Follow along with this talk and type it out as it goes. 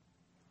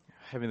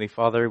Heavenly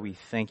Father, we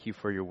thank you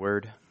for your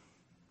word.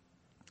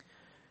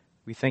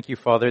 We thank you,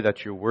 Father,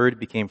 that your word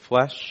became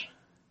flesh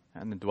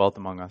and dwelt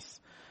among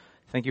us.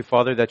 Thank you,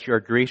 Father, that you are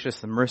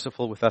gracious and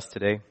merciful with us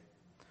today.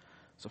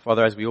 So,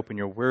 Father, as we open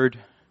your word,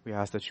 we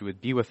ask that you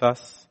would be with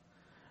us,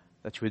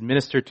 that you would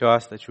minister to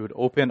us, that you would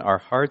open our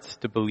hearts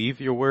to believe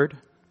your word.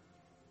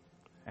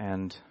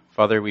 And,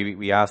 Father,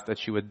 we ask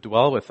that you would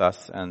dwell with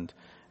us and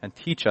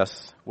teach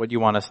us what you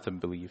want us to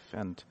believe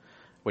and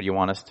what you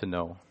want us to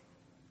know.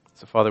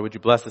 So, Father, would you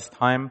bless this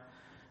time,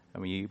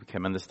 and we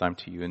commend this time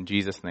to you. In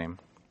Jesus' name,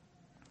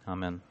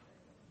 amen.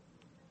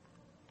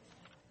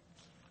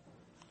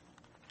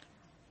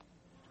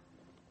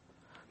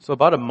 So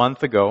about a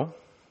month ago,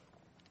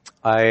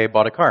 I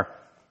bought a car.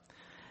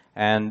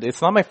 And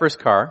it's not my first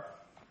car.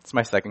 It's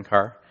my second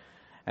car.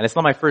 And it's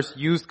not my first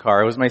used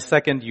car. It was my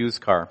second used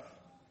car.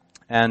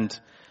 And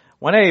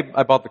when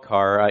I bought the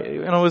car,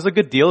 it was a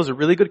good deal. It was a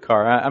really good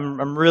car.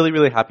 I'm really,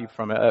 really happy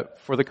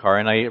for the car.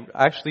 And I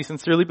actually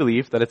sincerely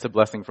believe that it's a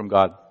blessing from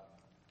God.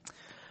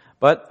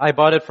 But I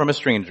bought it from a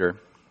stranger.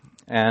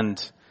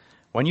 And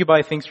when you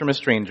buy things from a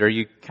stranger,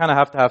 you kind of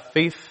have to have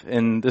faith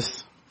in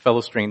this fellow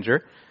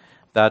stranger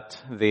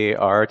that they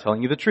are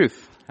telling you the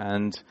truth.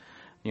 And,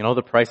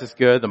 the price is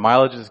good, the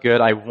mileage is good.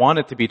 I want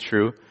it to be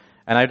true.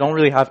 And I don't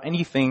really have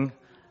anything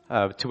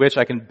to which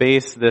I can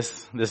base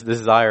this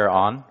desire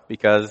on,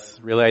 because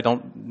really I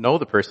don't know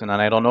the person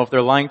and I don't know if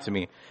they're lying to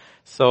me.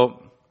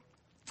 So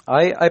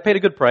I paid a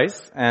good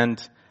price,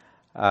 and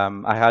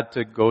I had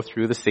to go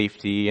through the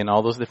safety and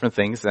all those different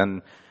things,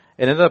 and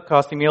it ended up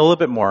costing me a little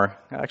bit more,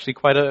 actually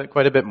quite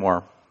a bit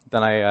more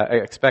than I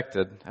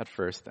expected at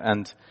first.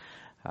 And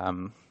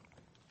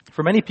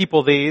for many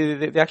people,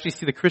 they actually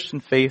see the Christian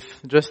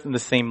faith just in the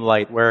same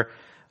light, where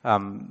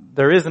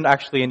there isn't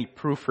actually any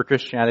proof for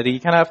Christianity.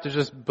 You kind of have to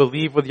just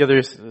believe what the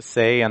others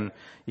say, and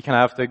you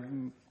kind of have to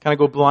kind of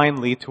go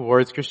blindly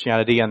towards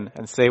Christianity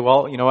and say,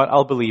 well, you know what,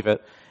 I'll believe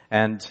it.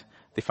 And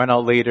they find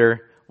out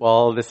later,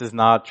 well, this is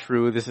not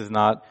true. This is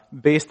not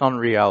based on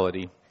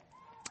reality.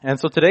 And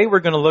so today we're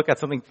going to look at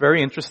something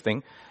very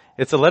interesting.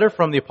 It's a letter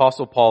from the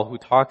Apostle Paul, who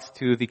talks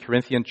to the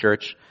Corinthian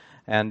church.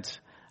 And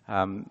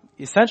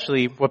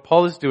essentially what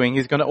Paul is doing,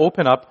 he's going to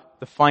open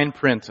up the fine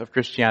print of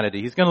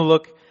Christianity. He's going to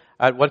look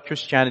at what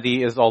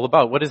Christianity is all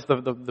about. What is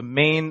the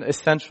main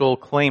essential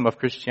claim of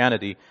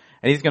Christianity?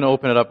 And he's going to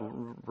open it up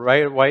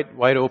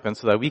wide open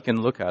so that we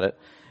can look at it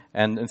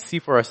and see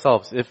for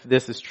ourselves if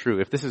this is true,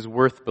 if this is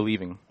worth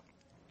believing.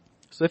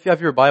 So if you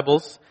have your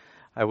Bibles,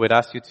 I would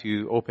ask you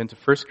to open to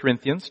 1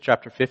 Corinthians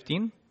chapter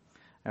 15,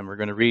 and we're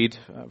going to read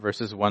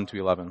verses 1 to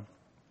 11.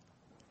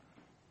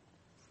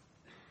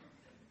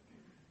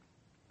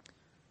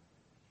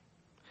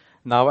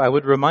 Now I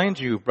would remind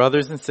you,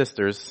 brothers and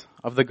sisters,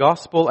 of the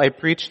gospel I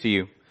preached to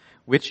you,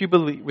 which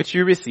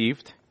you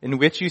received, in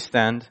which you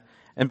stand,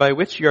 and by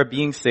which you are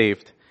being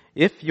saved,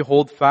 if you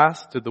hold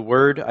fast to the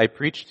word I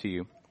preached to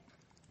you,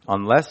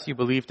 unless you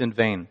believed in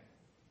vain.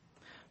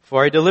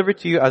 For I delivered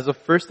to you as of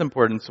first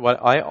importance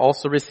what I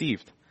also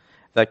received,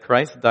 that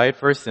Christ died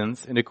for our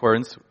sins in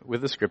accordance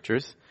with the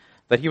Scriptures,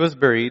 that he was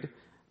buried,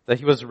 that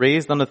he was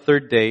raised on the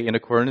third day in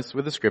accordance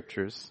with the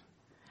Scriptures,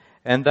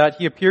 and that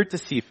he appeared to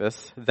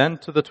Cephas, then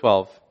to the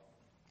 12.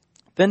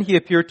 Then he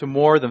appeared to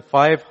more than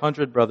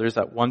 500 brothers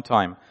at one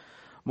time,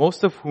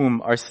 most of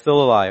whom are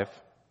still alive,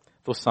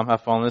 though some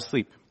have fallen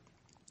asleep.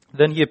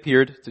 Then he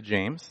appeared to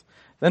James,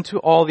 then to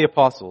all the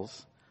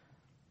apostles.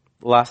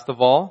 Last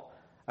of all,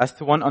 as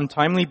to one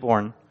untimely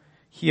born,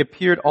 he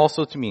appeared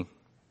also to me.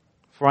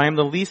 For I am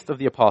the least of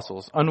the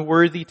apostles,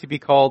 unworthy to be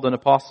called an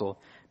apostle,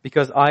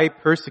 because I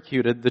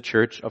persecuted the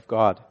church of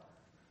God.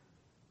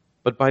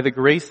 But by the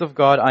grace of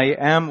God I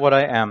am what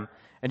I am,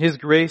 and his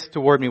grace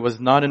toward me was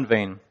not in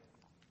vain.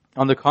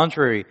 On the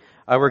contrary,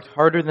 I worked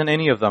harder than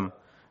any of them,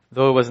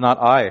 though it was not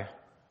I,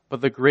 but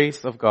the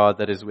grace of God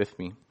that is with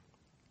me.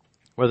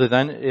 Whether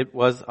then it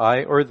was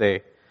I or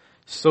they,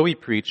 so we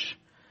preach,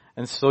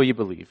 and so you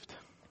believed.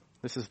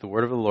 This is the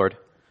word of the Lord.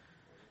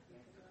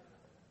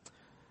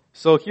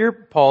 So here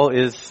Paul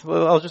is,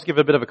 I'll just give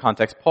a bit of a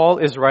context. Paul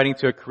is writing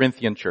to a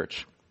Corinthian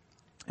church.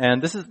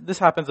 And this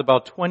happens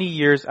about 20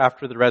 years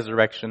after the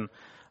resurrection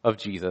of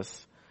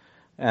Jesus.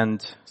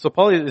 And so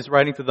Paul is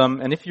writing to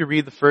them, and if you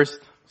read the first,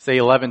 say,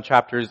 11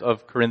 chapters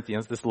of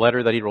Corinthians, this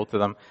letter that he wrote to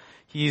them,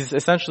 he's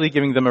essentially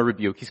giving them a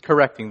rebuke. He's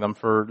correcting them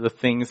for the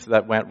things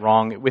that went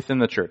wrong within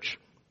the church.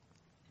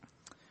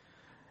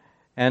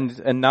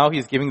 And now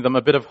he's giving them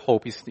a bit of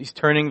hope. He's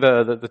turning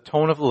the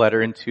tone of the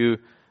letter into,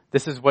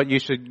 this is what you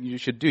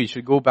should do. You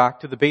should go back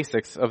to the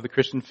basics of the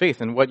Christian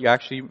faith and what you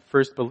actually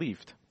first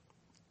believed.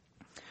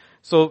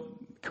 So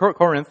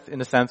Corinth,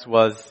 in a sense,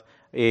 was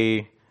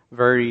a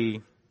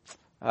very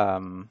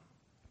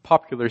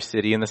popular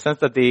city in the sense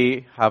that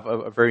they have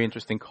a very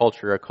interesting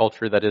culture, a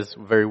culture that is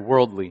very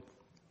worldly.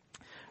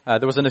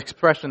 There was an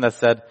expression that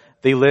said,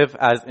 they live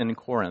as in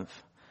Corinth.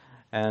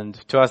 And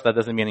to us, that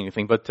doesn't mean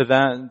anything. But to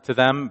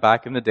them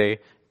back in the day,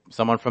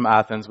 someone from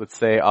Athens would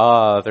say,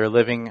 they're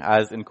living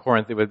as in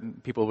Corinth.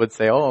 People would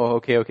say, oh,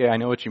 okay, I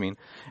know what you mean.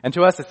 And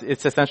to us,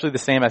 it's essentially the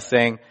same as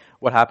saying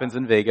what happens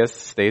in Vegas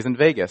stays in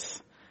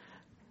Vegas.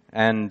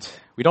 And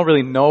we don't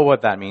really know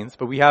what that means,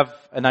 but we have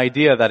an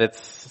idea that it's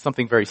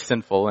something very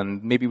sinful,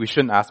 and maybe we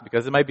shouldn't ask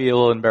because it might be a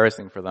little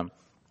embarrassing for them.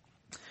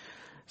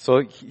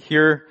 So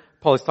here,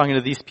 Paul is talking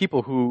to these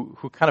people who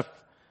kind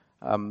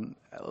of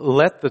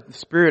let the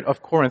spirit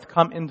of Corinth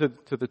come into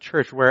the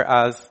church,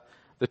 whereas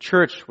the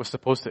church was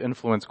supposed to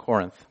influence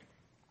Corinth.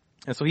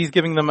 And so he's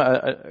giving them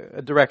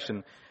a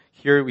direction.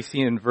 Here we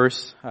see in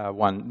verse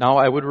 1, "Now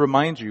I would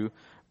remind you,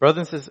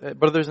 brothers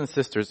and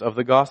sisters, of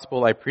the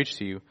gospel I preached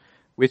to you,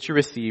 which you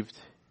received,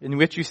 in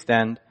which you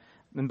stand,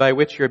 and by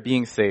which you are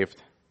being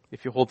saved,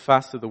 if you hold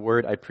fast to the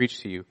word I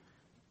preached to you,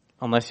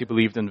 unless you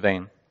believed in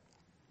vain."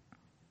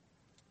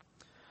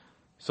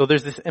 So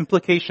there's this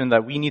implication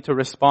that we need to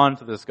respond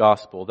to this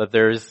gospel, that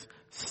there's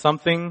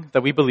something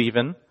that we believe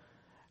in,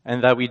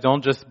 and that we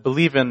don't just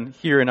believe in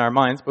here in our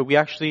minds, but we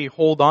actually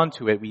hold on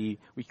to it, we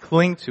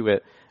cling to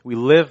it, we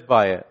live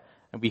by it,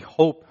 and we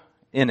hope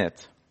in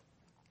it.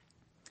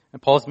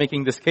 And Paul's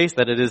making this case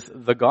that it is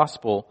the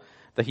gospel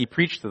that he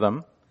preached to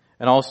them,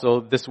 and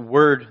also this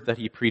word that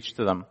he preached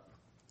to them.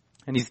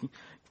 And he's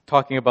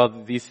talking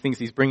about these things,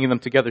 he's bringing them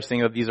together,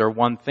 saying that these are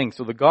one thing.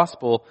 So the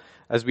gospel,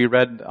 as we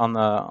read on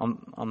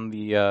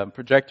the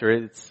projector,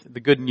 it's the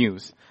good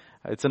news.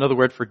 It's another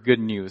word for good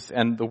news.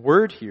 And the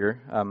word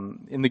here,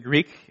 in the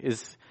Greek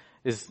is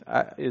in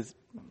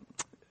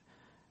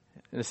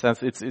a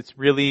sense, it's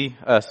really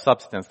a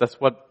substance. That's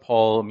what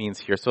Paul means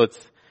here. So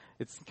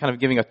it's kind of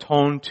giving a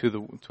tone to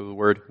the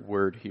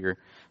word here.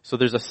 So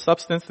there's a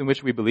substance in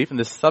which we believe, and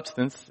this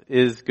substance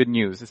is good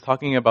news. It's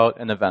talking about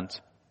an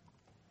event.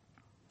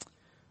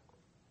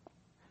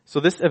 So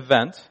this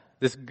event,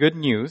 this good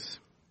news,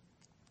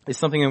 is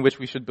something in which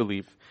we should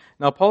believe.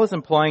 Now Paul is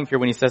implying here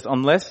when he says,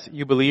 unless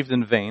you believed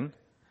in vain,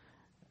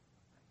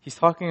 he's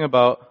talking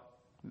about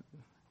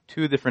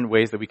two different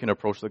ways that we can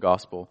approach the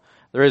gospel.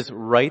 There is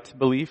right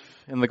belief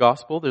in the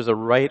gospel. There's a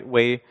right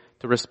way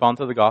to respond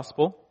to the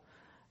gospel.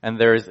 And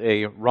there is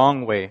a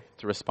wrong way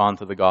to respond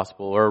to the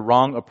gospel, or a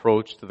wrong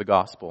approach to the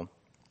gospel.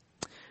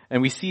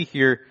 And we see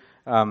here,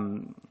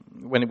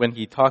 when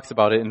he talks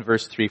about it in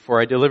verse 3, "For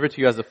I delivered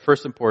to you as of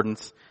first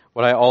importance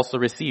what I also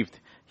received."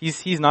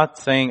 He's not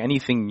saying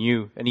anything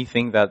new,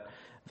 anything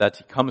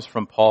that comes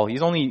from Paul.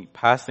 He's only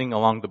passing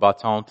along the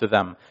baton to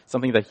them,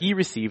 something that he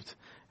received,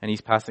 and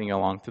he's passing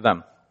along to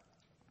them.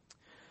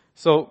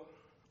 So,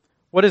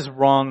 what is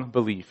wrong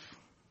belief?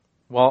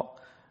 Well,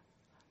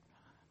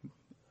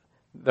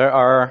 there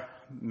are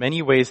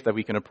many ways that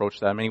we can approach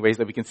that, many ways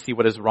that we can see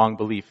what is wrong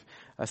belief.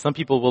 Some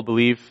people will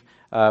believe,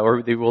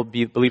 or they will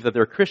believe that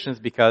they're Christians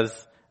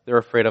because they're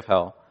afraid of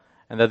hell,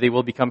 and that they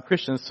will become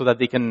Christians so that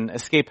they can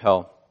escape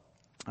hell.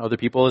 Other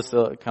people is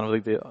kind of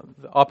like the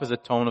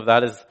opposite tone of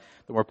that, is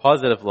the more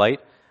positive light.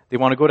 They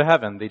want to go to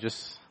heaven.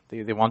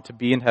 They want to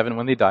be in heaven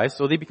when they die,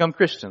 so they become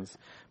Christians.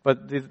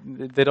 But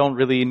they don't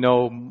really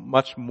know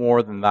much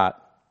more than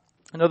that.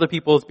 And other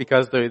people, it's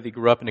because they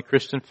grew up in a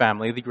Christian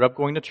family, they grew up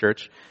going to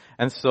church,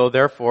 and so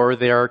therefore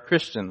they are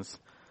Christians.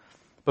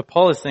 But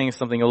Paul is saying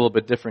something a little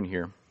bit different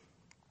here.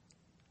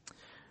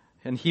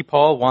 And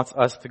Paul wants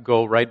us to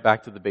go right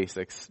back to the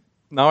basics.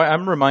 Now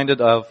I'm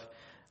reminded of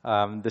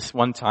this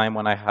one time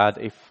when I had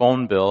a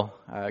phone bill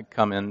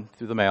come in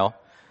through the mail.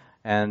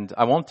 And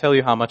I won't tell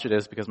you how much it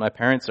is because my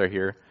parents are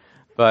here.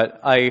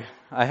 But I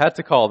had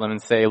to call them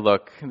and say,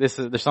 look,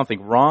 there's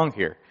something wrong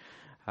here.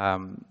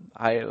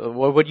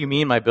 What do you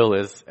mean my bill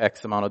is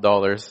X amount of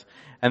dollars?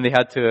 And they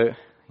had to,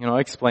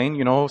 explain,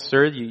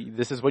 sir,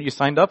 this is what you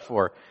signed up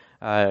for.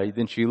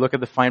 Didn't you look at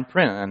the fine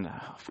print? And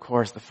of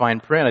course, the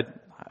fine print,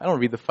 I don't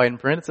read the fine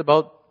print. It's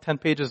about 10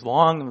 pages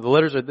long. The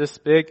letters are this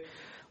big.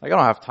 I don't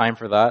have time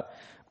for that.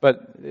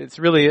 But it's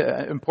really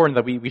important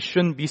that we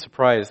shouldn't be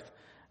surprised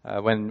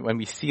when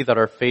we see that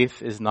our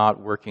faith is not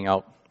working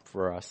out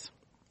for us.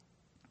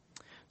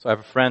 So I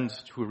have a friend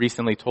who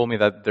recently told me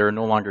that they're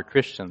no longer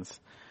Christians.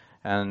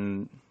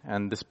 And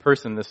this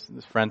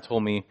friend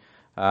told me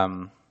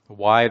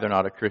why they're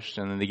not a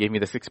Christian, and they gave me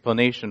this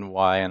explanation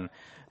why. And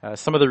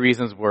some of the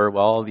reasons were,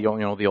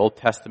 the Old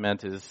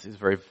Testament is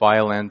very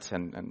violent,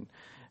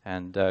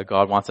 and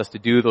God wants us to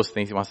do those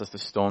things. He wants us to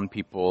stone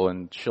people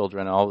and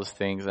children and all those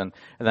things. And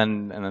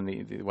then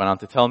they went on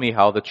to tell me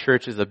how the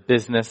church is a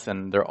business,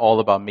 and they're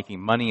all about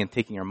making money and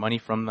taking our money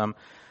from them.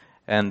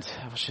 And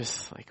I was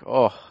just like,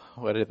 oh,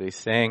 what are they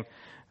saying?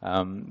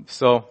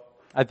 So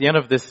at the end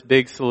of this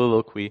big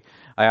soliloquy,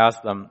 I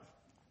asked them,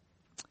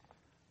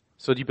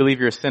 so do you believe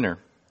you're a sinner?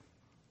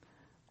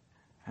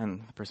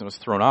 And the person was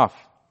thrown off.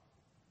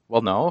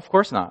 Well, no, of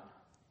course not.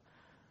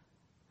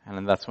 And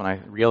then that's when I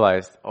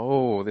realized,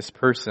 this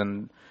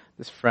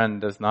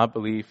friend does not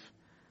believe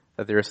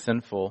that they're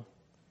sinful.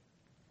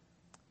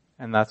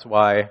 And that's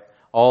why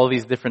all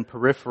these different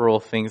peripheral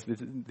things,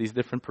 these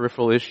different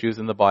peripheral issues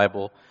in the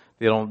Bible,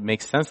 they don't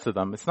make sense to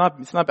them. It's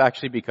not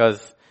actually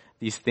because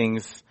these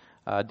things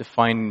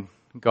define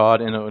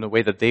God in a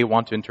way that they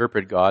want to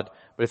interpret God,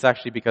 but it's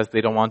actually because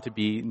they don't want to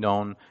be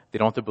known, they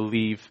don't want to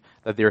believe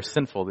that they are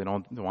sinful, they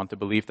don't want to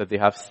believe that they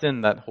have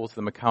sin that holds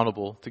them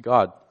accountable to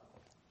God.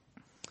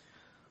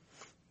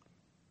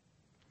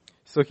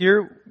 So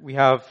here we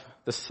have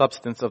the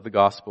substance of the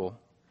gospel.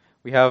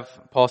 We have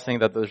Paul saying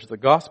that there's the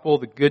gospel,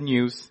 the good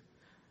news,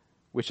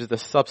 which is the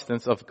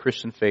substance of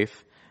Christian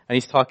faith. And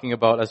he's talking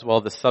about as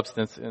well the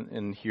substance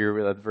in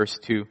here at verse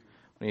 2.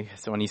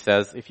 When he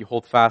says, if you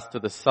hold fast to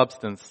the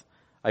substance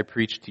I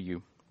preach to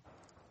you.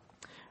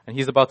 And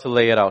he's about to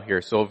lay it out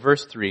here. So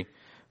verse 3,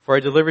 for I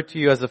delivered to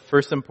you as of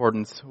first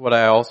importance what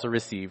I also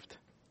received,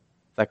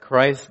 that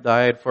Christ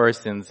died for our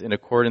sins in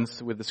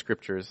accordance with the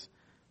scriptures,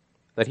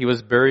 that he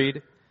was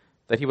buried,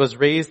 that he was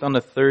raised on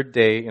the third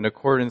day in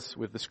accordance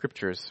with the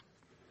scriptures.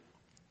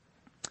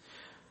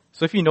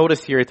 So if you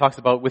notice here, it talks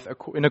about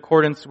in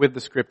accordance with the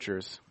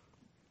scriptures.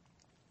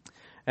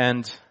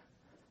 And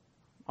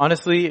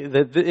honestly,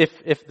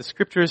 if the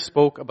scriptures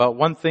spoke about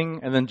one thing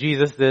and then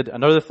Jesus did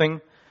another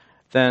thing,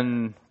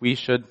 then we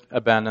should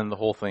abandon the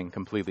whole thing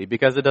completely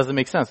because it doesn't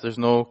make sense. There's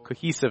no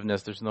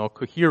cohesiveness, there's no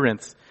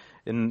coherence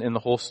in the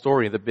whole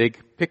story, the big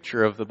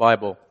picture of the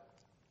Bible.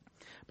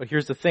 But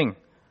here's the thing.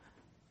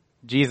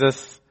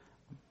 Jesus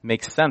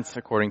makes sense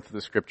according to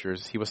the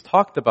scriptures. He was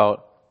talked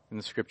about in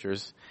the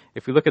scriptures.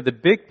 If we look at the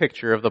big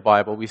picture of the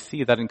Bible, we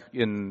see that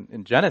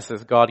in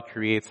Genesis, God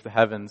creates the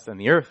heavens and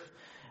the earth,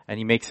 and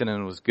he makes it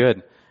and it was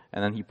good.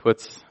 And then he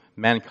puts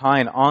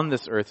mankind on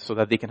this earth so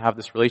that they can have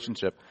this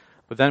relationship.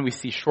 But then we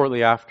see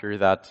shortly after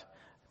that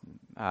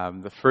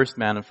the first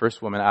man and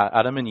first woman,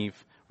 Adam and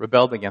Eve,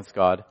 rebelled against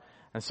God.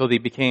 And so they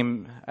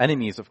became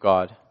enemies of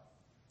God.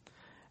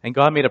 And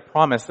God made a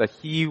promise that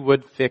he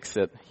would fix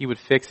it. He would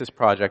fix his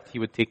project. He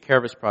would take care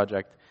of his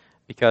project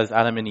because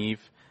Adam and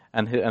Eve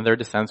and their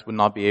descendants would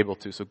not be able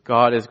to. So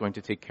God is going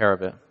to take care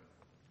of it.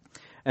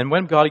 And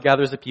when God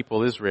gathers the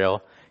people,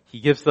 Israel, he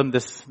gives them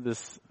this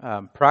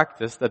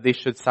practice that they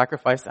should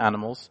sacrifice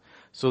animals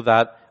so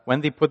that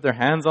when they put their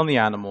hands on the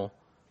animal,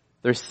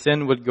 their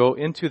sin would go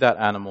into that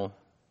animal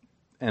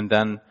and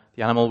then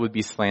the animal would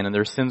be slain and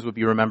their sins would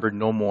be remembered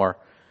no more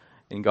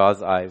in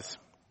God's eyes.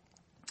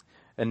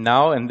 And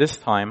now in this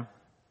time,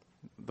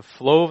 the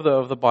flow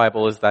of the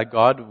Bible is that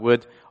God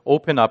would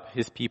open up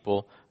his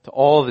people to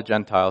all the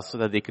Gentiles so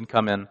that they can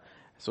come in.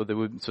 So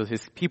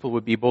his people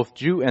would be both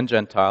Jew and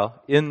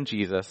Gentile in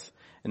Jesus.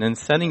 And in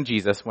sending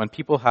Jesus, when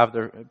people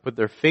put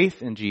their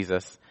faith in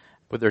Jesus,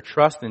 put their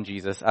trust in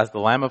Jesus as the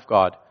Lamb of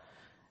God,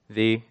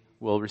 they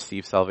will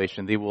receive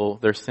salvation.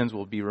 Their sins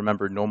will be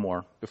remembered no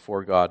more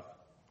before God.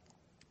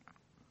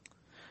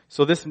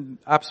 So this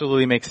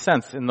absolutely makes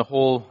sense in the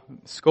whole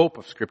scope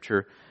of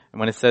Scripture. And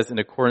when it says in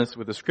accordance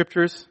with the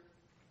Scriptures,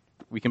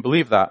 we can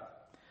believe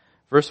that.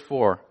 Verse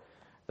 4,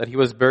 that he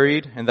was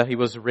buried and that he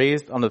was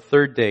raised on the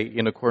third day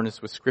in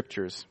accordance with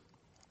Scriptures.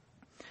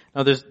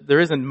 Now there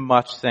isn't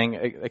much saying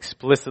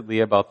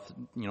explicitly about,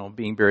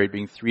 being buried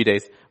being 3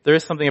 days. There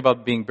is something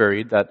about being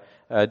buried that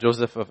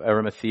Joseph of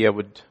Arimathea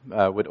would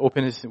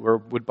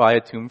buy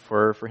a tomb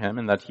for him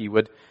and that he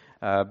would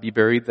be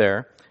buried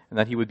there and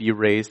that he would be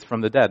raised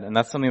from the dead. And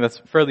that's something that's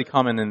fairly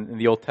common in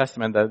the Old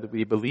Testament, that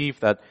we believe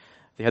that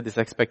they had this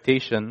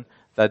expectation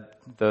that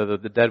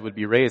the dead would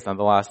be raised on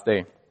the last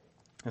day.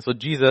 And so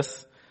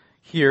Jesus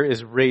here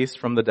is raised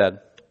from the dead.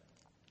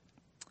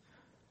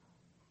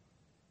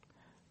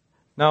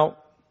 Now,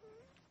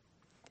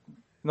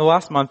 in the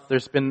last month,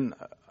 there's been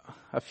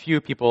a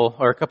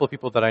couple of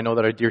people that I know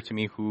that are dear to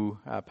me who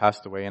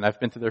passed away, and I've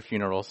been to their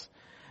funerals.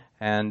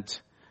 And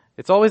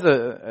it's always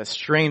a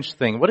strange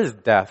thing. What is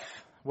death?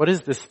 What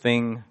is this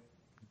thing,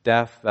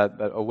 death,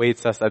 that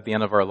awaits us at the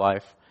end of our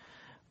life?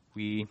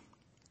 We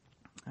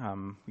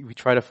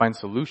try to find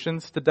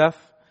solutions to death.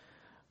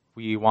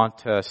 We want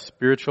to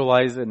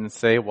spiritualize it and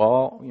say,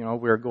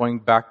 we're going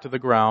back to the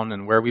ground,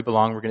 and where we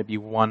belong, we're going to be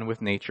one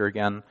with nature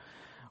again.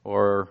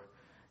 Or,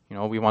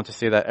 we want to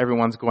say that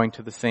everyone's going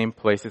to the same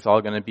place. It's all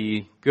going to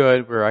be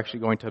good. We're actually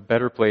going to a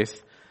better place.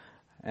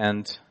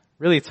 And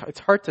really, it's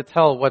hard to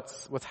tell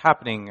what's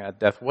happening at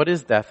death. What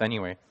is death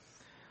anyway?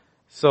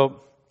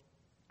 So,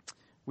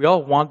 we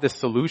all want this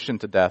solution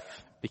to death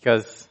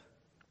because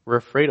we're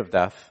afraid of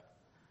death.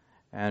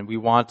 And we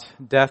want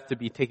death to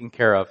be taken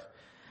care of.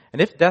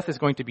 And if death is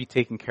going to be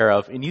taken care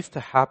of, it needs to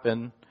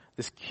happen,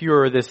 this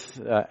cure, this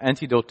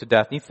antidote to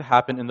death needs to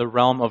happen in the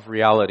realm of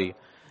reality.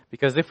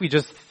 Because if we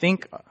just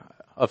think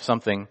of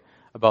something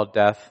about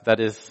death, that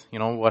is,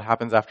 what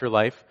happens after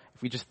life,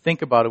 if we just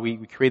think about it, we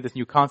create this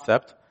new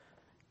concept,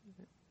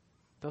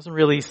 it doesn't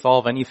really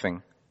solve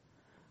anything.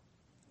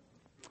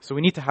 So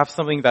we need to have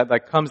something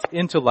that comes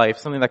into life,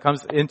 something that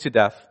comes into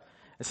death,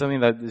 and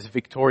something that is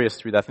victorious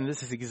through death. And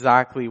this is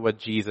exactly what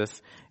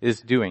Jesus is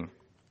doing.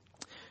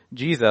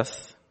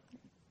 Jesus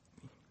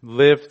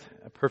lived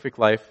a perfect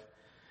life,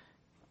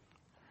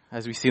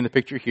 as we see in the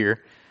picture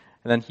here.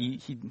 And then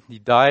he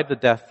died the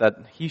death that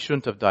he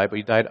shouldn't have died, but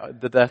he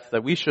died the death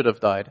that we should have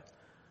died.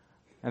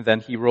 And then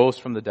he rose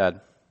from the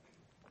dead.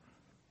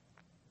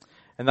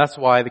 And that's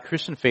why the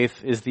Christian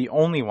faith is the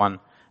only one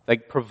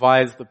that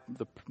provides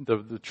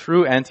the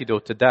true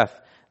antidote to death,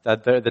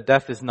 that the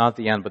death is not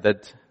the end, but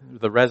that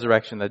the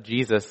resurrection, that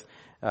Jesus,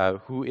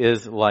 who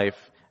is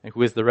life and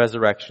who is the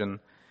resurrection,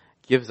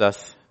 gives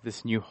us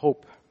this new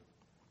hope.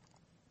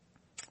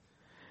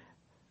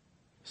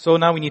 So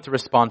now we need to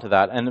respond to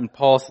that. And then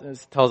Paul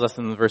tells us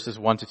in verses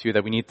 1 to 2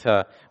 that we need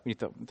to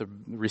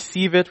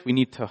receive it, we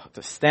need to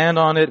stand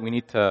on it, we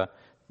need to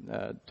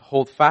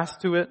hold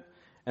fast to it,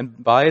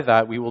 and by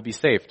that we will be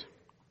saved.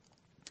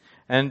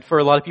 And for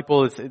a lot of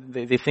people,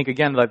 they think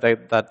again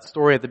that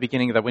story at the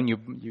beginning that when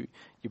you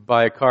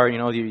buy a car,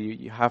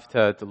 you have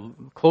to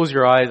close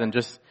your eyes and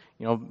just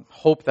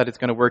hope that it's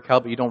going to work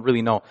out, but you don't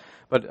really know.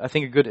 But I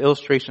think a good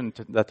illustration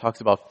that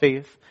talks about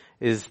faith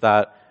is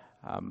that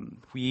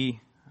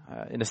we,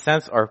 in a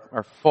sense,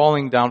 are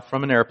falling down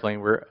from an airplane.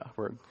 We're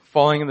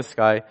falling in the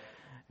sky,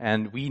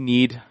 and we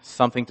need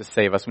something to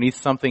save us. We need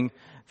something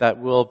that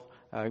will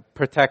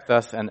protect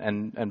us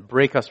and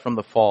break us from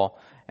the fall.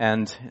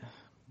 And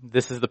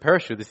this is the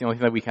parachute. This is the only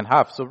thing that we can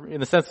have. So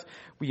in a sense,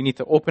 we need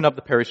to open up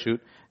the parachute.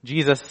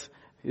 Jesus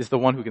is the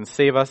one who can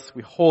save us.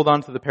 We hold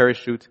on to the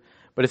parachute,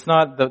 but it's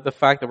not the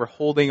fact that we're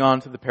holding on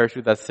to the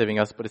parachute that's saving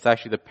us, but it's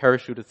actually the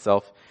parachute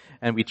itself.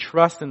 And we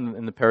trust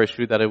in the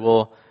parachute that it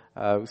will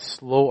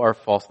slow our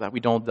fall so that we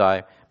don't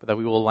die, but that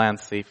we will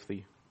land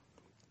safely.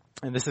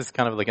 And this is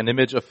kind of like an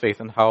image of faith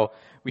and how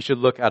we should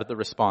look at the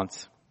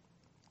response.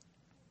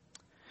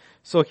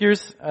 So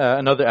here's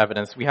another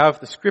evidence. We have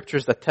the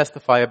scriptures that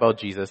testify about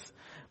Jesus,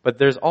 but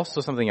there's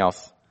also something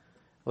else.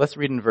 Let's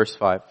read in verse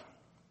 5.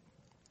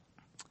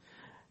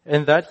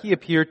 And that he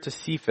appeared to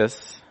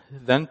Cephas,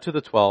 then to the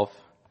 12.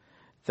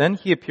 Then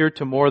he appeared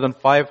to more than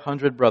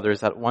 500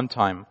 brothers at one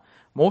time,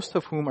 most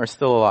of whom are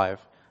still alive,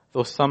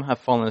 though some have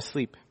fallen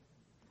asleep.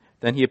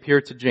 Then he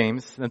appeared to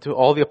James, then to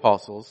all the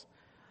apostles.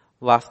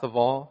 Last of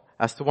all,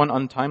 as to one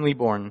untimely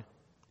born,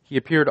 he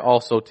appeared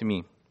also to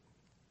me.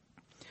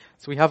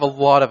 So we have a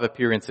lot of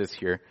appearances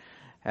here,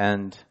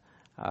 and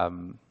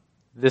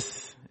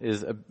this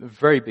is a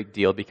very big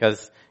deal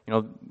because,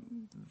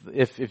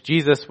 if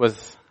Jesus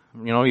was,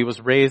 he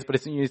was raised, but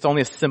it's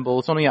only a symbol,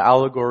 it's only an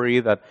allegory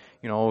that,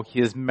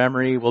 his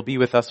memory will be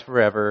with us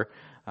forever.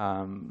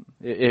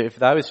 If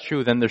that is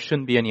true, then there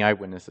shouldn't be any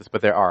eyewitnesses,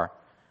 but there are.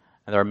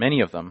 And there are many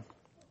of them.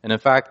 And in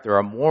fact, there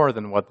are more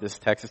than what this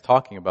text is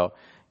talking about.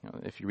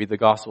 If you read the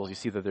Gospels, you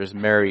see that there's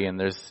Mary and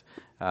there's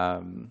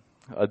a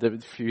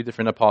few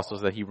different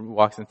apostles that he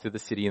walks into the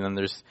city, and then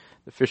there's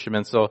the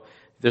fishermen. So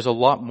there's a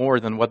lot more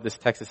than what this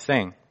text is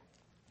saying.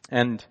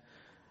 And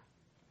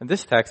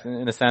this text,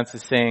 in a sense,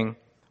 is saying,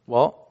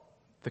 well,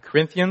 the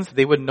Corinthians,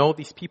 they would know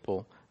these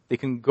people. They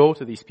can go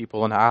to these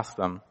people and ask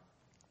them,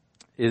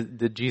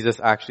 did Jesus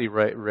actually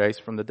rise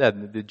from the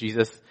dead? Did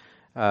Jesus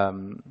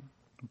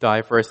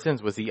die for our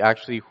sins? Was he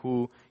actually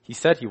who he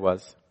said he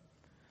was?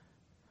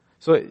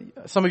 So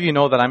some of you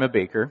know that I'm a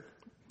baker.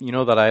 You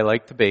know that I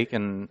like to bake,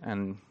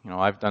 and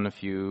I've done a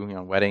few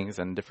weddings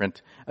and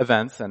different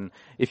events. And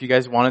if you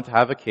guys wanted to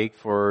have a cake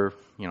for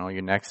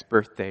your next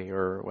birthday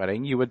or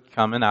wedding, you would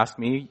come and ask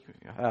me,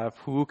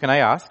 who can I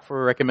ask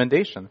for a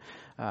recommendation?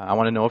 I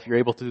want to know if you're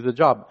able to do the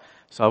job.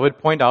 So I would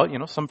point out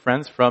some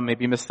friends from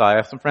maybe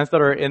Messiah, some friends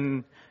that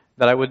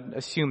I would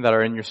assume that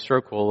are in your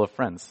circle of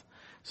friends,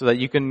 so that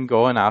you can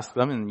go and ask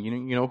them, and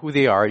you know who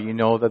they are. You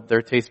know that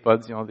their taste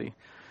buds, you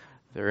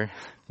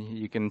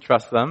can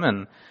trust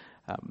them,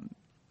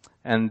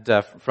 and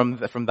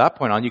from that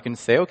point on, you can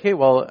say, okay,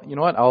 well, you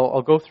know what,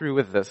 I'll go through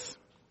with this.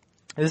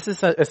 This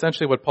is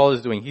essentially what Paul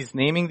is doing. He's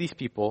naming these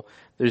people.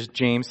 There's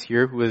James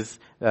here, who is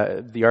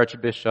the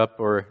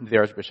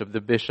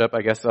bishop,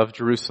 I guess, of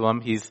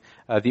Jerusalem. He's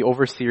the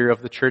overseer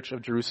of the church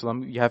of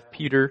Jerusalem. You have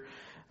Peter,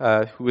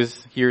 who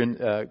is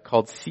here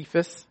called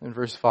Cephas in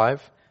verse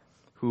 5,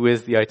 who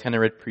is the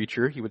itinerant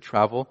preacher. He would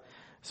travel.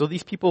 So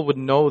these people would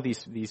know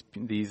these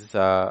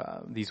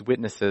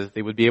witnesses.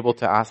 They would be able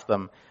to ask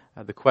them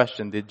the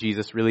question, did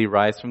Jesus really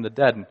rise from the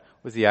dead?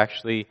 Was he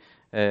actually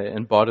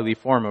in bodily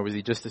form, or was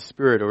he just a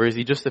spirit, or is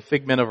he just a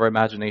figment of our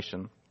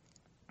imagination?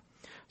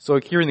 So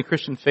here in the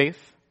Christian faith,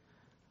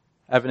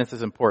 evidence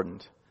is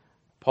important.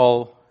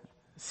 Paul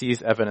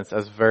sees evidence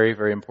as very,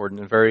 very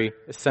important and very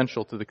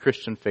essential to the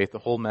Christian faith, the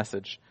whole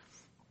message.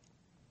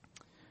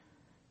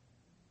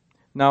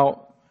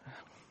 Now,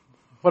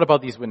 what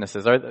about these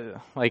witnesses? Are they,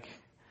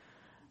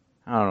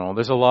 I don't know,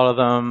 there's a lot of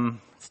them.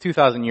 It's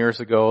 2,000 years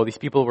ago. These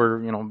people were,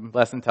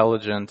 less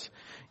intelligent.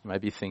 You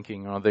might be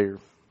thinking,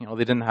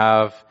 they didn't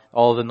have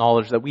all the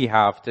knowledge that we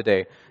have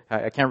today.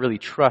 I can't really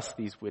trust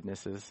these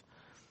witnesses.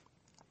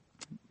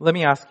 Let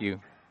me ask you,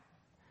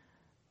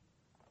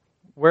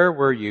 where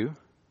were you,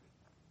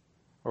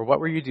 or what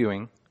were you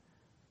doing?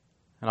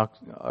 And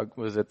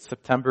was it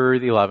September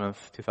the 11th,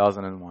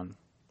 2001?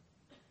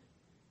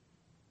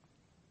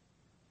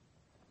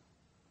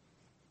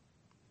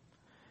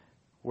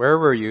 Where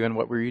were you and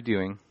what were you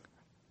doing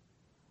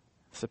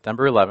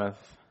September 11th,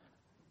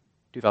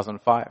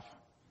 2005?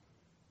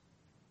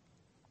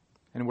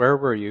 And where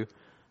were you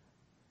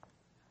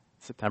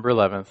September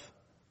 11th,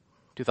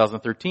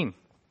 2013?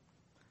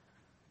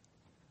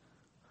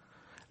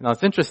 Now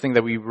it's interesting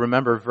that we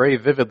remember very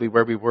vividly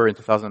where we were in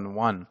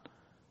 2001.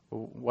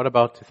 What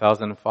about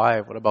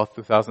 2005? What about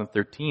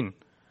 2013?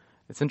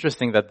 It's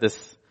interesting that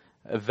this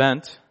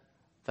event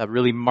that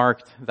really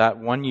marked that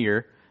one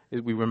year,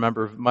 we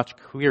remember much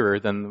clearer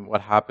than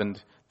what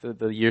happened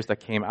the years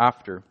that came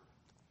after.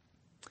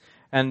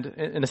 And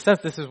in a sense,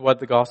 this is what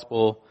the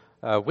gospel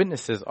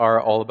witnesses are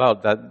all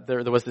about, that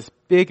there was this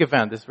big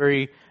event, this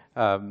very,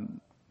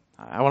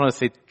 I want to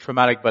say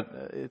traumatic,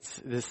 but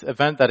it's this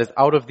event that is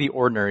out of the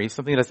ordinary,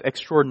 something that's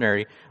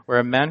extraordinary, where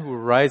a man who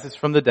rises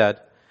from the dead,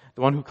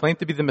 the one who claimed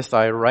to be the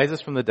Messiah,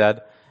 rises from the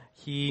dead.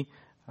 He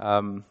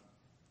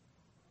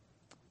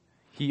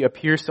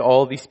appears to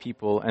all these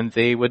people, and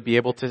they would be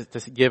able to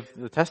give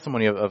the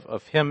testimony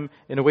of him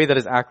in a way that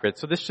is accurate.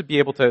 So this should be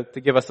able to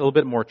give us a little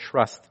bit more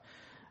trust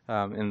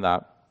in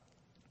that.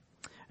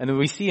 And then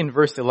we see in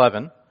verse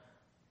 11,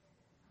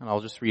 and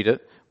I'll just read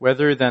it,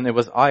 whether then it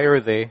was I or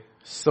they,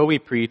 so we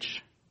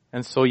preach,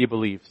 and so you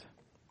believed.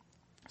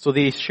 So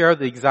they share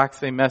the exact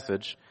same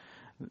message,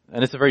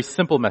 and it's a very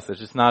simple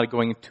message. It's not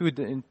going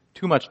in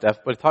too much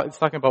depth, but it's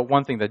talking about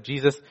one thing, that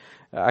Jesus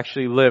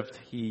actually lived,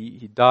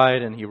 he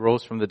died, and he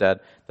rose from the dead,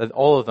 that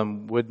all of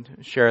them would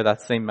share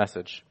that same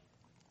message.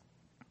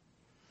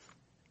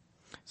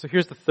 So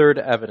here's the third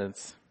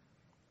evidence.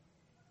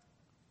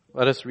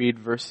 Let us read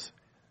verse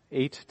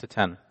 8 to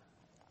 10.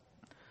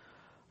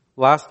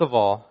 Last of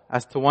all,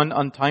 as to one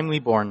untimely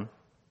born,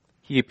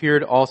 he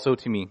appeared also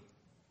to me.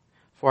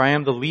 For I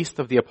am the least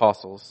of the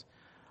apostles,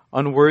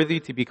 unworthy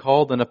to be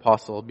called an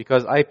apostle,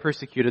 because I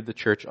persecuted the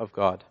church of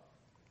God.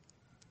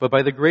 But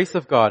by the grace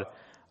of God,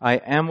 I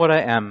am what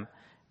I am,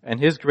 and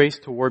his grace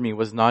toward me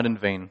was not in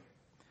vain.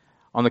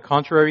 On the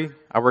contrary,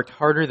 I worked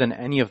harder than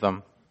any of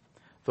them,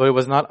 though it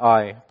was not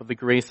I, but the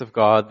grace of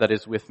God that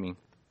is with me.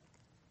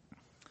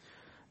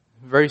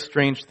 Very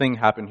strange thing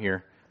happened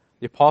here.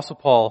 The Apostle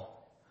Paul,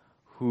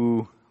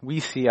 who we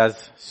see as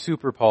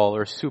Super Paul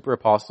or Super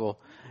Apostle,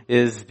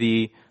 is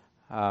the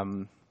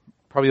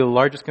probably the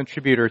largest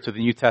contributor to the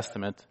New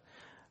Testament.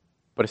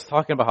 But it's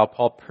talking about how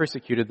Paul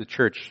persecuted the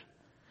church.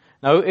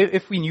 Now,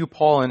 if we knew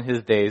Paul in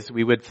his days,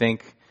 we would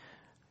think,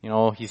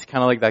 he's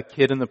kind of like that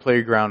kid in the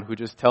playground who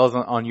just tells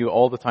on you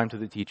all the time to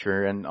the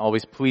teacher and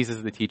always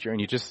pleases the teacher, and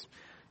you just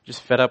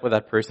fed up with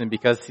that person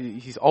because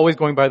he's always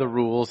going by the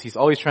rules. He's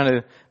always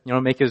trying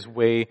to, make his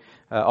way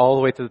all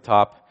the way to the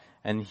top,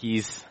 and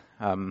he's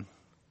kind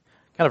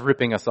of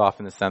ripping us off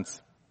in a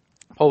sense.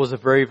 Paul was a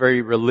very,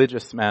 very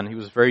religious man. He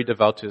was very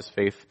devout to his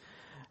faith,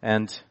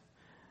 and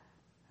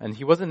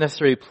he wasn't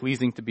necessarily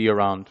pleasing to be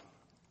around.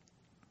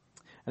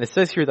 And it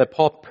says here that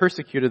Paul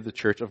persecuted the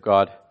church of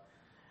God.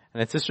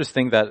 And it's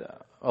interesting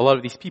that a lot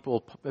of these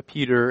people,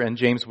 Peter and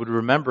James, would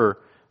remember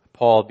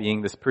Paul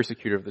being this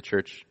persecutor of the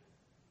church.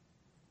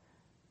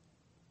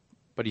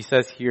 But he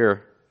says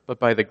here, but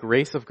by the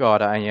grace of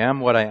God, I am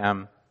what I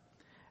am.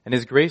 And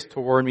his grace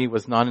toward me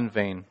was not in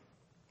vain.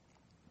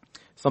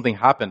 Something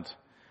happened.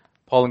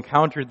 Paul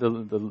encountered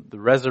the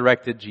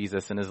resurrected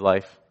Jesus in his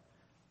life.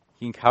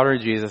 He encountered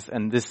Jesus,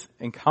 and this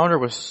encounter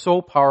was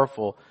so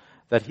powerful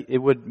that it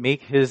would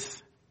make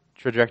his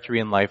trajectory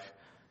in life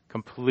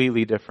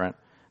completely different.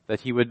 That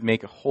he would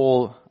make a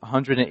whole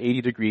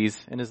 180 degrees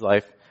in his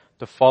life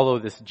to follow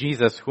this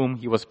Jesus whom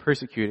he was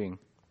persecuting.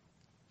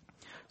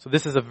 So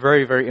this is a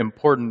very, very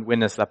important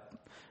witness, that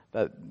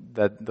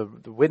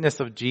the witness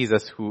of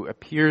Jesus who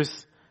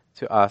appears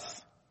to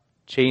us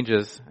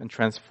changes and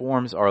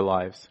transforms our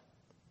lives.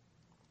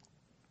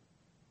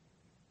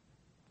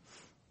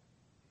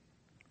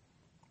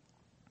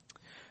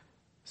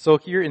 So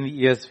here in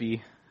the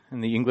ESV, in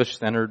the English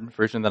Standard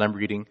Version that I'm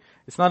reading,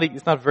 it's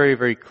not very,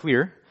 very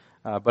clear,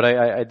 but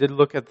I did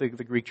look at the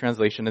Greek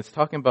translation. It's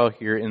talking about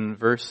here in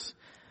verse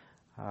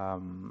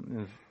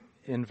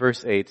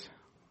 8,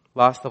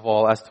 last of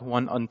all, as to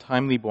one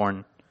untimely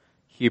born,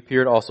 he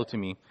appeared also to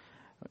me.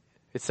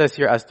 It says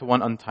here, as to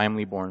one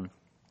untimely born.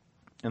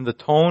 And the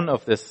tone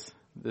of this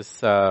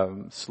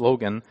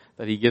slogan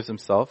that he gives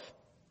himself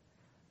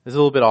is a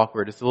little bit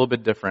awkward. It's a little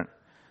bit different.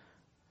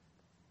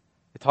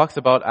 It talks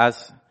about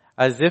as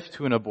if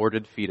to an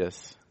aborted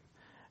fetus.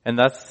 And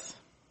that's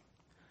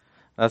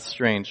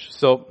strange.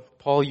 So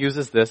Paul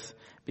uses this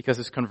because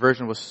his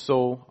conversion was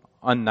so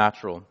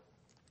unnatural.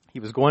 He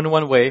was going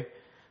one way,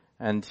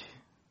 and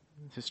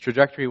his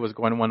trajectory was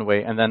going one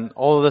way, and then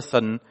all of a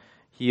sudden,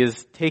 he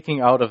is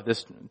taking out of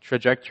this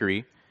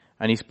trajectory,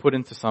 and he's put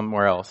into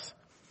somewhere else.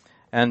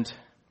 And,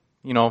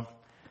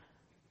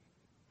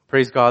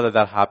 praise God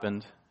that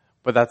happened,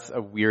 but that's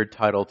a weird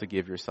title to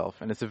give yourself,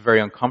 and it's a very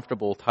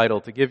uncomfortable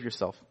title to give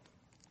yourself.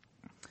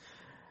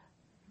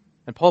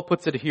 And Paul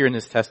puts it here in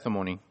his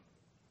testimony.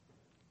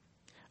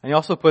 And he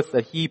also puts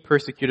that he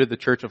persecuted the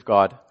church of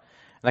God.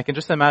 And I can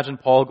just imagine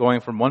Paul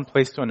going from one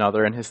place to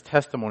another and his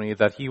testimony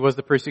that he was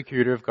the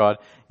persecutor of God.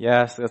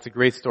 Yes, that's a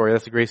great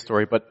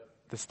story. But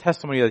this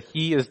testimony that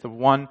he is the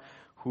one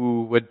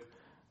who would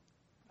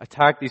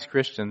attack these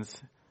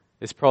Christians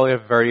is probably a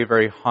very,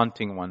 very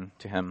haunting one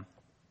to him.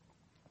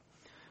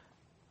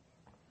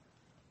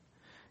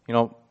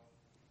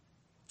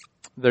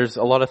 There's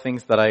a lot of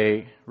things that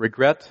I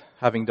regret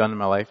having done in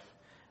my life.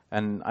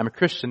 And I'm a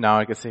Christian now.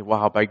 I can say,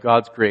 wow, by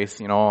God's grace,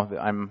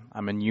 I'm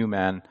a new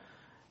man.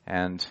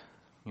 And,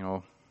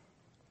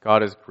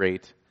 God is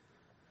great.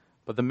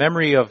 But the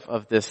memory of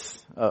the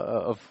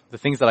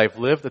things that I've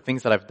lived, the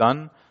things that I've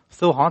done,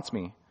 still haunts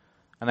me.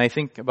 And I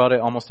think about it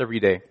almost every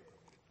day.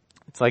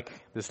 It's like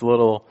this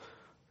little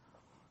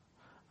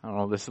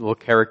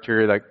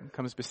character that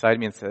comes beside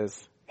me and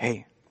says,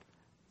 hey,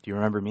 do you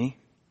remember me?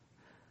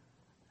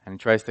 And he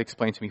tries to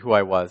explain to me who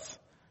I was.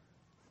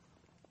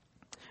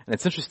 And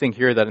it's interesting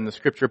here that in the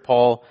scripture,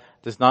 Paul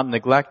does not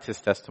neglect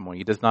his testimony.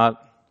 He does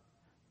not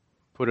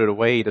put it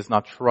away. He does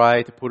not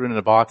try to put it in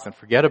a box and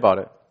forget about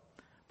it.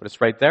 But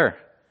it's right there.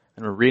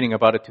 And we're reading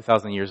about it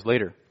 2,000 years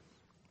later.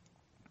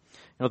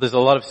 There's a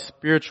lot of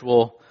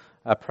spiritual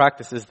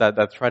practices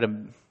that try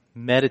to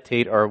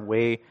meditate our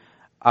way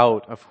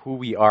out of who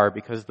we are,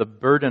 because the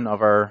burden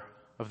of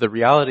the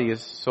reality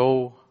is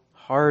so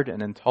hard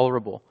and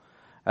intolerable.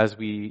 As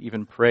we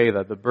even pray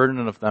that the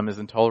burden of them is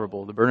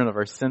intolerable, the burden of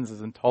our sins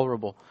is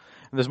intolerable.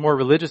 And there's more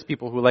religious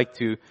people who like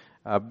to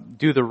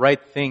do the right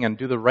thing and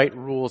do the right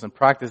rules and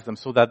practice them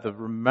so that the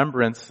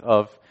remembrance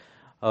of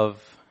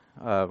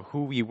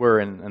who we were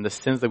and the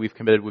sins that we've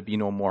committed would be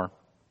no more.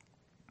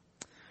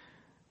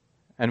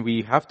 And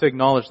we have to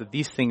acknowledge that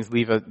these things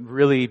leave a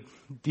really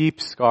deep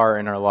scar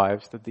in our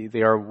lives, that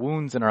they are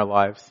wounds in our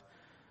lives.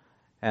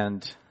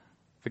 And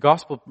the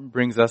gospel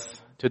brings us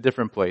to a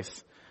different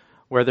place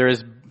where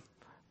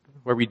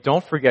we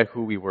don't forget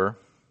who we were,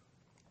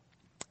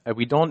 and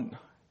we don't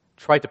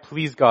try to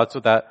please God so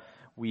that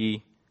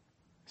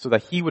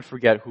He would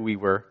forget who we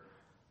were,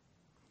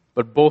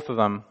 but both of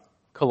them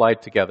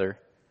collide together.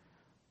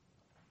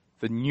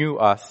 The new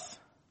us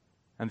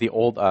and the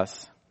old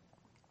us.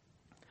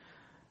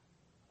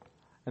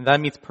 And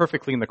that meets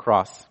perfectly in the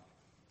cross.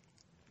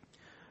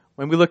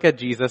 When we look at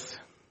Jesus,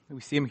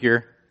 we see Him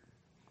here.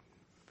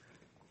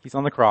 He's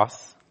on the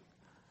cross,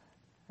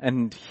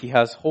 and He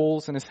has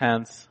holes in His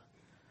hands,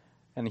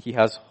 and He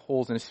has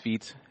holes in His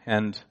feet,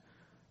 and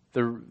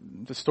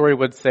the story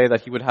would say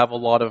that He would have a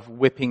lot of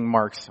whipping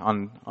marks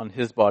on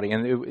His body,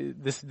 and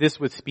this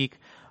would speak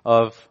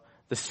of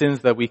the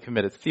sins that we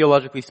committed.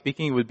 Theologically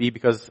speaking, it would be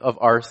because of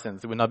our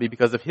sins. It would not be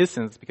because of His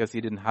sins, because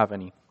He didn't have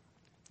any.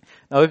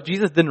 Now, if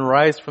Jesus didn't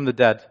rise from the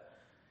dead,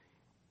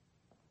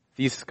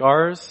 these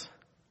scars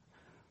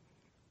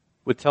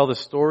would tell the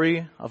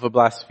story of a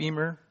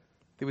blasphemer.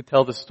 They would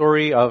tell the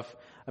story of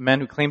a man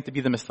who claimed to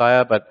be the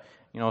Messiah, but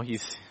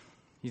he's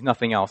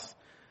nothing else.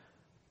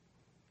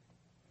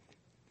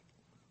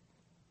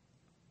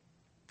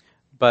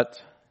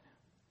 But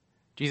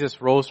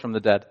Jesus rose from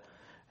the dead,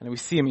 and we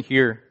see Him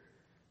here.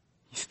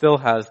 He still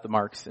has the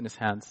marks in His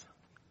hands.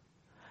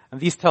 And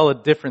these tell a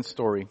different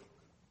story.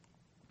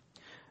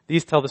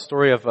 These tell the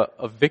story of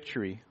a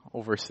victory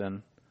over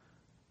sin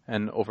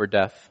and over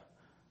death.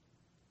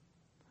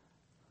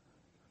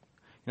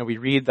 We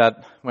read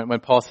that when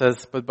Paul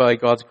says, but by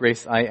God's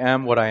grace, I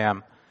am what I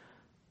am.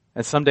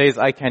 And some days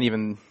I can't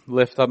even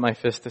lift up my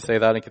fist to say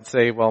that. I can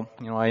say,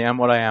 I am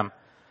what I am.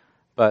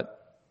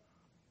 But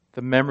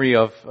the memory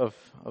of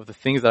the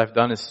things that I've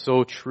done is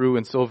so true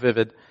and so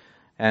vivid,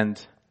 and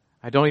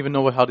I don't even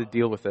know how to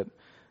deal with it.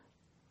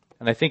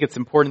 And I think it's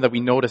important that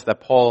we notice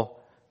that Paul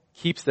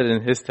keeps it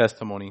in his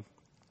testimony,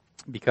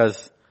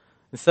 because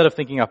instead of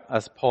thinking of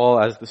as Paul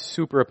as the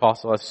super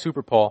apostle, as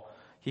super Paul,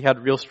 he had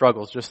real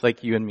struggles just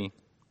like you and me.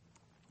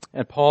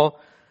 And Paul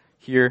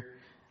here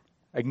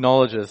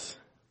acknowledges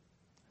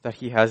that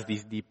he has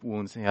these deep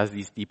wounds, he has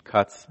these deep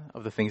cuts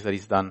of the things that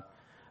he's done,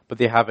 but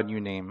they have a new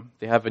name.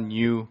 They have a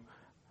new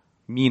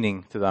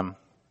meaning to them.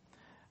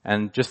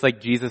 And just like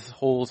Jesus'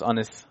 holes on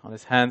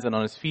his hands and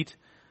on his feet,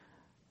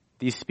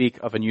 these speak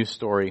of a new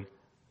story.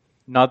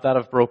 Not that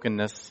of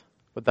brokenness,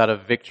 but that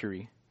of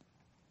victory.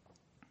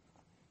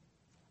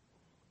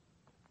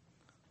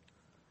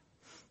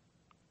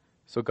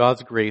 So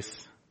God's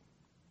grace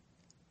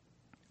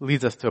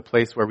leads us to a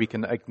place where we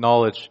can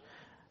acknowledge,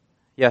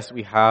 yes,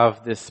 we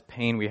have this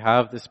pain, we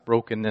have this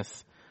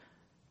brokenness,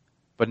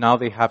 but now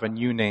they have a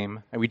new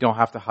name, and we don't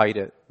have to hide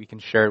it. We can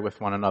share it with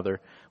one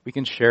another. We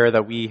can share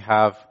that we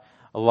have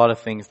a lot of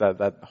things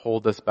that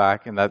hold us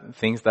back, and that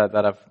things that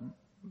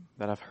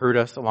have hurt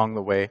us along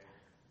the way.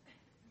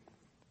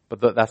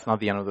 But that's not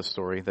the end of the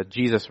story, that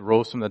Jesus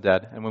rose from the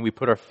dead. And when we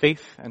put our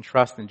faith and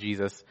trust in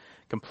Jesus,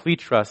 complete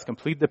trust,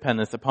 complete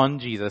dependence upon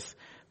Jesus,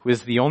 who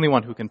is the only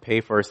one who can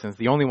pay for our sins,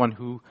 the only one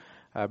who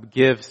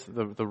gives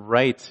the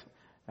right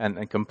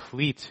and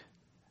complete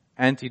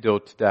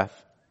antidote to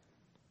death,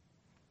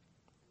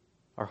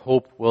 our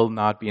hope will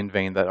not be in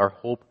vain, that our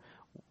hope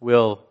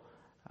will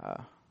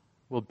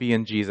be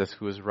in Jesus,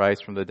 who is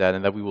raised from the dead,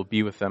 and that we will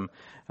be with Him.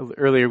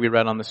 Earlier we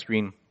read on the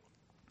screen,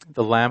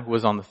 the Lamb who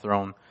was on the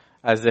throne,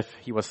 as if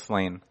He was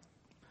slain.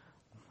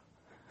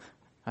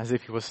 As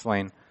if He was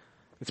slain.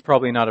 It's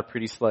probably not a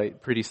pretty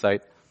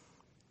sight,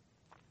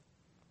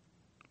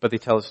 but they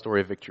tell a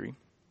story of victory.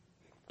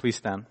 Please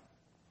stand.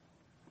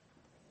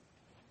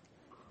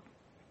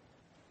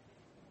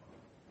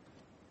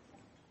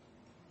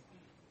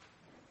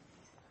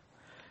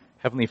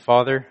 Heavenly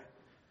Father,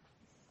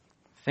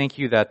 thank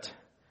you that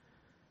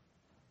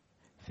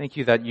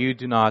you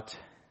do not,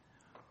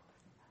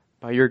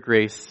 by your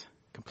grace,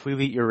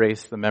 completely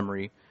erase the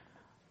memory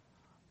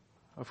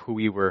of who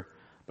we were.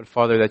 But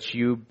Father, that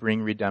you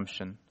bring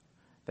redemption,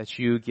 that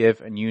you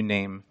give a new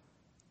name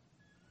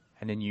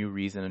and a new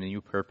reason and a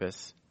new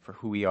purpose for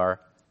who we are.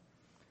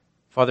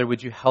 Father,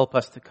 would you help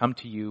us to come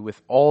to you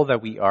with all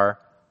that we are?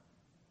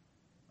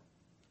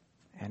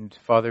 And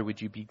Father,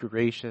 would you be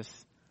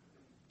gracious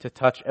to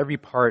touch every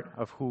part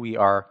of who we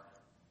are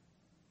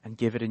and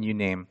give it a new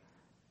name?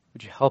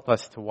 Would you help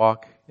us to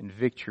walk in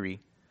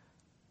victory?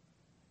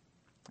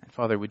 And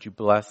Father, would you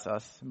bless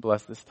us and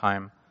bless this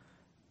time?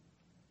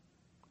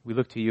 We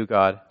look to you,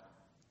 God.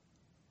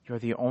 You're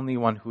the only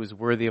one who is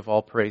worthy of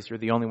all praise. You're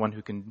the only one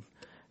who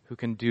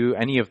can do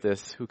any of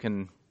this, who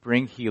can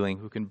bring healing,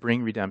 who can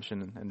bring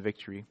redemption and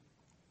victory.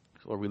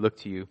 Lord, we look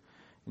to you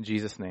in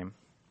Jesus' name.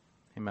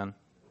 Amen.